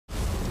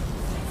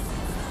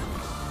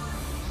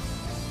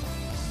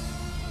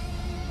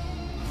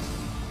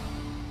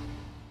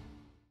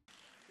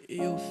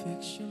You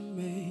fix your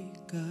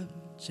makeup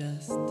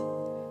just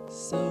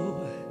so.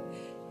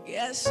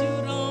 Guess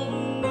you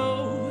don't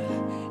know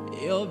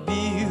you're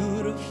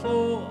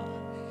beautiful.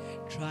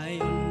 Try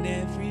on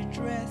every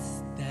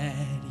dress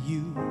that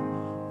you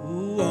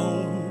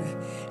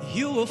own.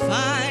 You will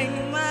find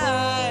in my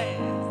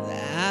eyes a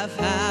half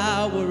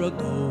hour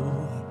ago.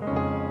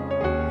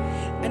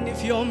 And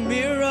if your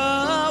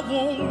mirror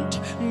won't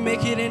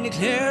make it any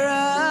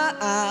clearer,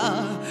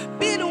 I'll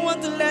be the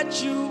one to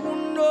let you know.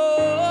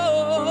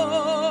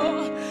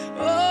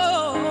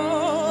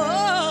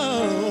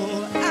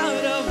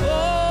 Out of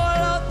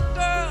all of the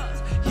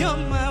girls, you're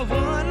my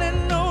one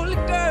and only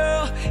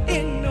girl.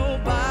 Ain't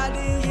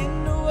nobody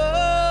in the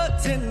world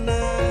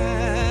tonight.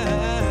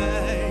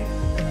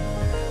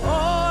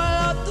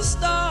 All of the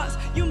stars,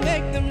 you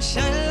make them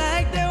shine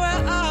like they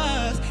were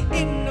ours.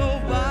 Ain't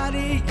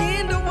nobody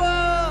in the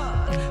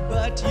world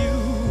but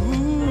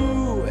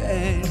you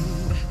and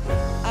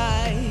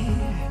I.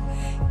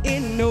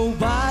 Ain't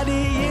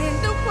nobody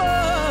in the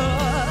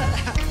world.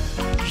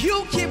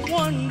 You keep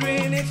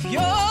wondering if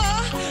you're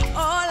all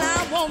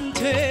I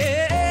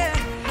wanted,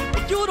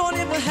 but you don't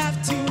even have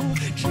to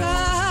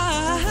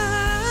try.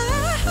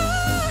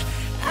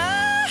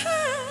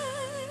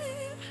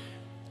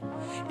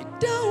 You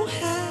don't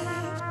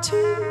have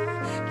to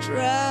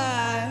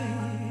try.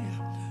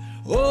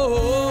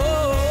 Oh.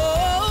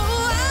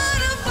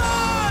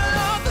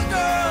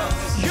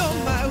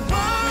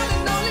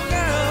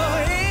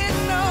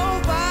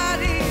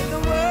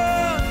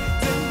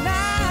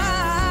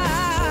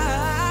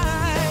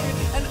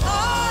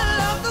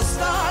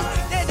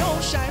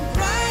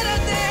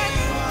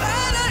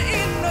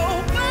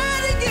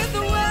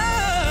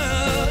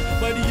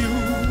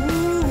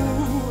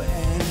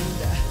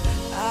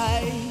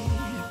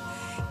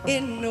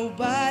 Ain't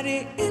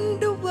nobody in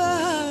the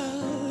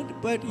world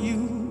but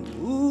you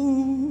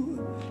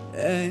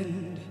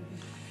and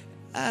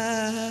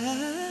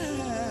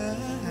I.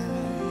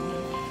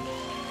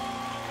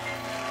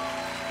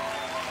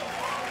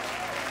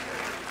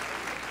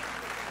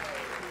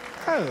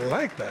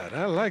 like that.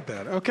 I like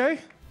that. Okay.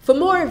 For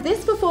more of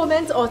this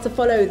performance or to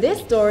follow this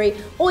story,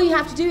 all you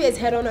have to do is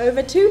head on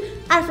over to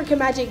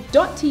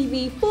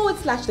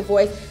africamagic.tv/The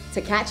Voice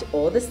to catch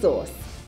all the source.